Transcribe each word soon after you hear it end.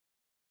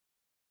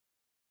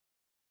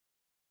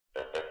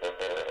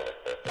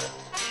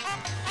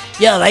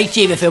Yeah, right,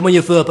 CVFM, when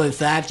you're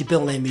 4.5, to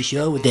Bill and Henry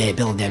show with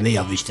Bill and Henry,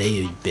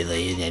 obviously,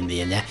 Billy and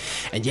Henry and that.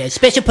 And yeah,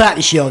 special part of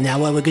the show now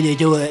where we're going to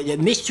do a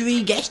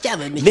mystery guest,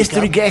 haven't we?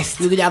 Mystery guest.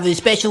 We're going to have a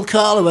special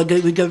caller.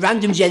 We've got a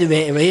random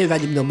generator here,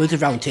 random numbers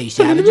around TC.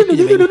 We're just going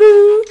to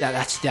ring.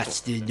 That's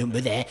the number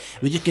there.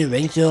 We're just going to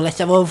ring, so let's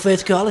have our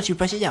first caller. Should we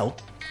press it now?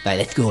 Right,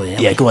 let's go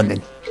then. Yeah, go on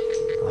then.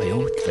 Oh,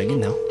 yo, it's ringing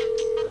now.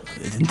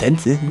 It's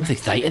intense, isn't it? It's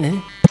exciting, isn't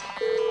it?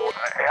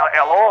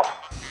 Hello?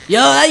 Yo,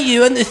 are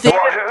you on the thing?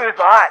 Who's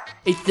that?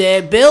 It's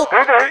Bill.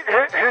 Who's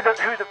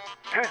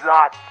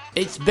that?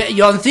 It's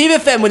you're on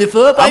CVFM with a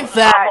 4.5. I'm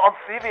on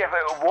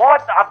CVFM.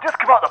 What? I've just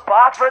come out the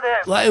bathroom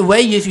there. Right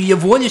away,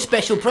 you've won a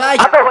special prize.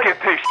 I don't give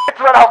two shits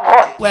what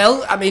I won.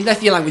 Well, I mean,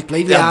 that's your language,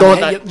 please.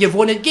 Yeah, You've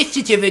won a gift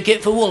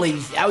certificate for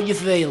Woolies. How do you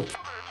feel?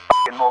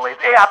 F***ing Mullies.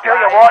 Hey, I'll tell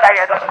you what,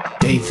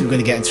 Dave, we're going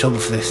to get in trouble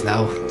for this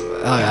now.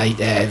 Alright,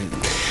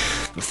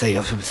 we'll see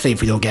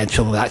if we don't get in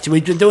trouble with that. Should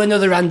we do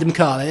another random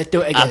call? Let's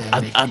do it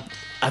again.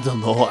 I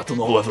don't know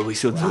whether we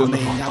should do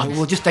it.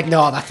 We'll just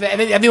ignore that.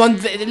 Everyone,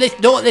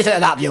 don't listen to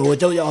that viewer.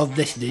 Don't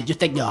listen.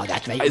 Just ignore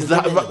that, right? Is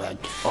that right?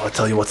 Oh, I'll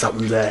tell you what's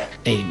happened there.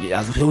 Hey,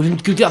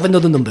 could you have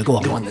another number? Go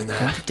on. Go on then.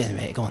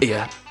 Generator, go on.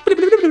 Yeah.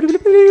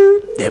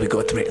 There we go.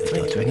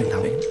 It's ringing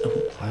now.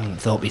 Oh, I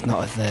thought he's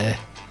not as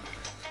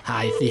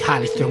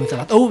highly strung as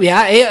that. Oh,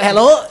 yeah. Hey,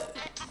 hello.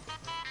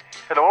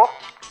 Hello?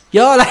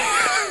 You're on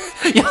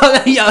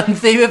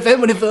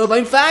CVFM with a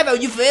 4.5. How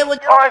you feeling?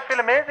 Oh, I feel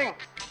amazing.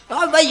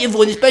 Oh, mate, you've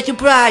won a special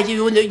prize.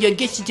 You've won your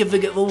gift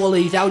certificate for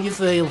Woolies. How do you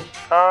feel?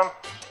 I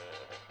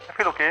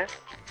feel okay.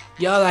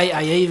 You're right,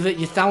 I hear it.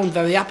 You sound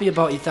very happy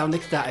about it. You sound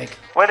ecstatic.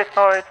 Well, it's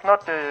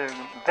not the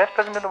best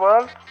present in the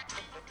world.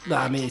 No,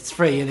 I mean, it's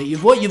free, innit?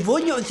 You've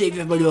won your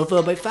CVFM with a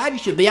 4.5. You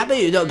should be happy.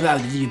 You're not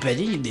proud of your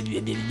present. You made the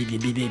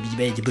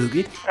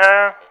boogie.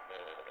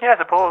 Yeah, I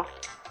suppose.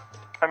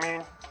 I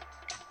mean,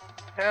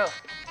 yeah.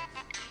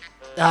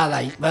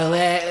 Alright, well,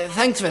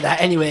 thanks for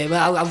that anyway.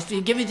 Well, I'll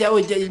give you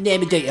the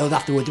name and details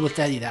afterwards. We'll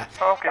tell you that.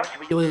 Okay.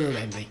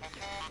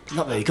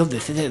 Not very good,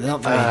 this, is it?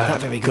 Not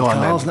very good Go on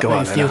calls. then,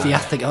 Not very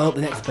enthusiastic. Oh, the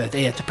next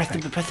birthday. Yeah, to press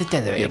the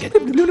generator again.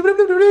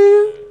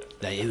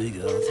 Right, here we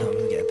go. Tell me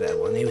to get a better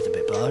one. He was a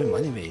bit boring,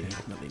 wasn't he, really?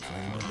 Not big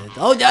fan, was it?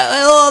 Oh,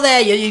 hello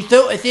there. You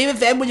thought to see if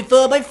them with your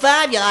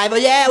 4x5, you live. Oh,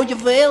 yeah, how'd you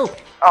feel?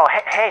 Oh,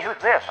 hey, who's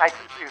this?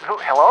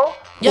 Hello?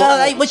 Yeah,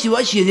 right, what's your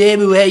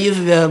name and where you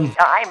from?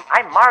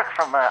 I'm Mark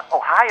from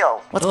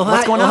Ohio. What's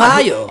going on?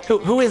 Ohio?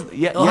 Who is?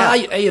 Yeah.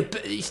 Ohio. Hey,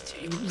 he's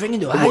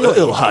ringing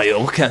Ohio.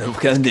 Ohio. What kind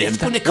of name? It's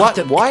going to cost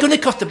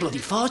a bloody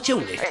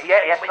fortune.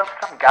 Yeah,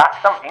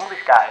 some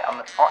English guy on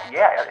the phone.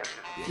 Yeah.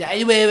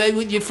 Anyway,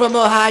 you're from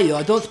Ohio.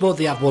 I don't suppose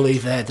they have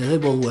woolies there, do they?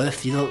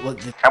 Woolworths, you know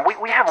what? And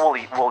we have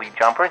woolly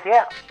jumpers,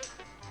 yeah.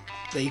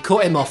 You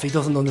cut him off, he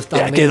doesn't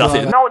understand. Yeah, get off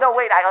him. No,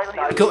 wait,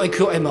 Cut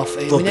him off.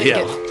 We're going to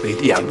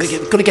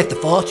get the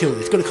fortune.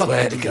 It's going to cost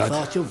a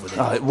fortune for this.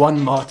 Alright, one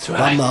more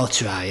try.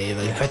 Here.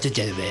 Press the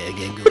generator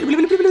again.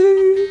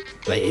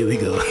 Right, here we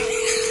go.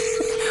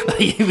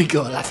 Here we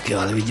go. Let's go.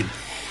 I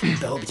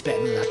hope it's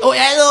better than that. Oh,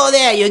 hello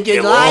there.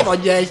 You're live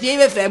on your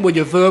CVFM with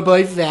your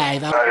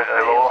 4x5.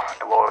 Hello.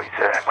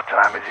 What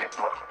time is it?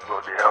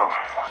 What the hell?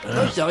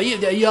 Oh, sorry,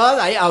 you're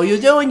alright. How you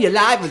doing? You're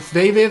live on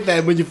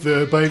CVFM with your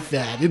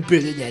 4x5 and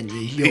Bill and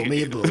Henry. Show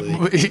me a boy.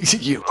 What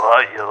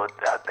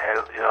the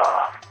hell?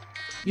 Yeah.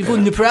 You've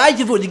won the prize.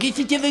 You've won the gift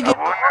certificate.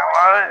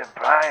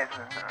 I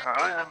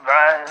won the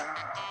prize.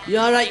 You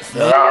alright,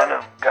 Phil?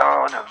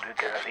 Gone to the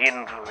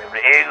casino for every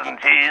egg and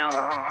cheese.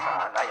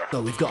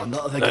 So we've got a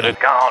lot of Gone again.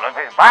 to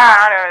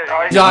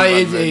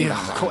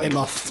Cut him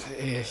off.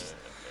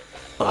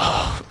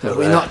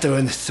 We're not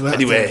doing this.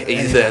 Anyway,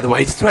 he's the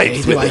white stripes.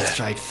 He's the white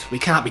stripes. We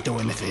can't be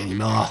doing this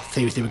anymore.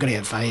 Seriously, we're going to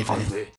get fired for this.